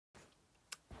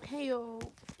Hey yo,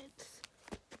 it's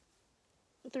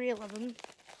 3:11.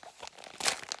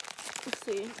 Let's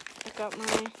see. I got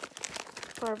my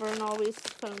Forever and Always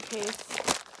phone case.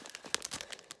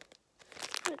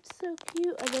 It's so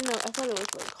cute. I didn't know. I thought it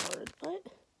was like hard, but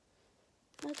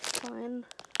that's fine.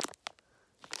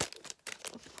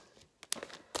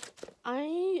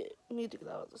 I need to get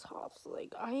out of this house.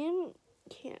 Like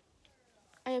can't.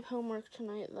 I have homework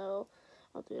tonight though.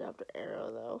 I'll do it after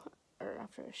Arrow though, or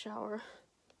after a shower.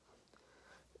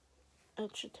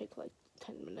 It should take like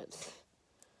 10 minutes.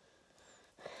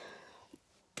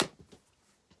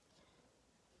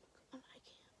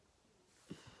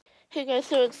 Hey guys,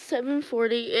 so it's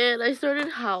 7:40 and I started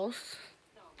House,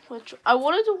 which I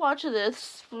wanted to watch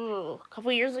this a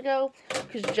couple years ago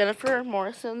because Jennifer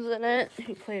Morrison's in it,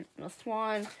 who played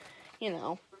Swan. You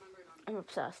know, I'm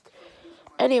obsessed.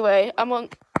 Anyway, I'm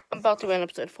about to end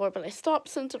episode 4, but I stopped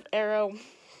since of Arrow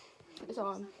is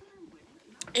on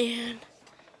and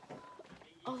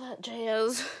all that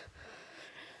jazz.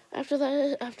 After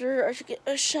that, after I should get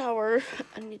a shower,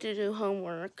 I need to do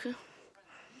homework.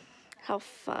 How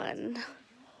fun.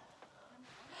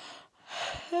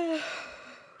 I'm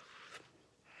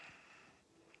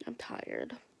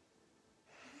tired.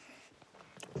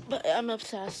 But I'm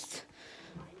obsessed.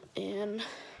 And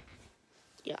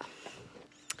yeah.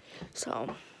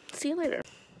 So, see you later.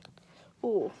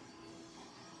 Ooh.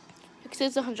 Because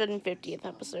it's the 150th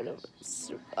episode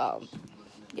of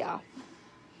yeah.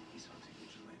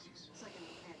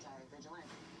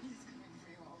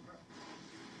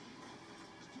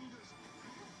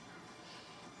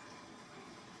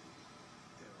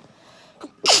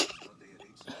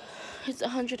 It's the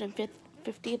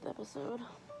 150th episode.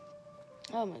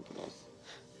 Oh my goodness.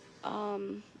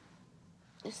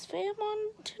 Is Fam on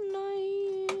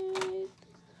tonight?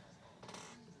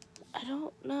 I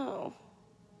don't know.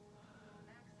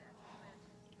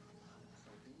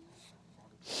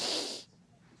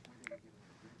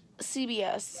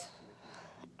 CBS.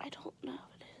 I don't know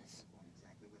if it is.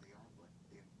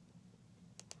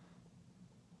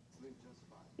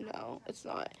 No, it's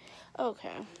not.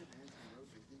 Okay.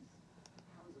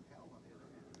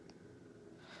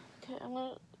 Okay, I'm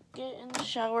gonna get in the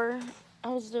shower. I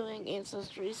was doing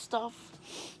ancestry stuff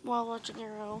while watching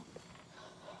Arrow.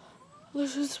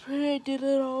 Let's just pray I did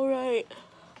it alright.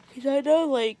 Because I know,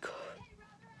 like,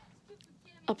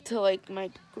 up to, like, my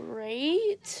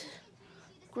great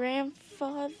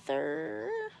grandfather,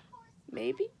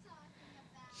 maybe?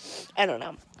 I don't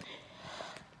know.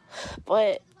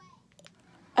 But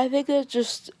I think that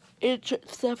just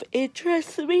stuff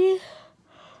interests me.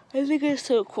 I think it's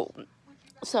so cool.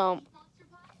 So,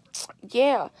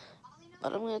 yeah.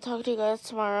 But I'm going to talk to you guys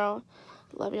tomorrow.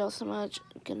 Love y'all so much.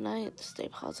 Good night. Stay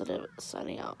positive.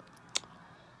 Signing out.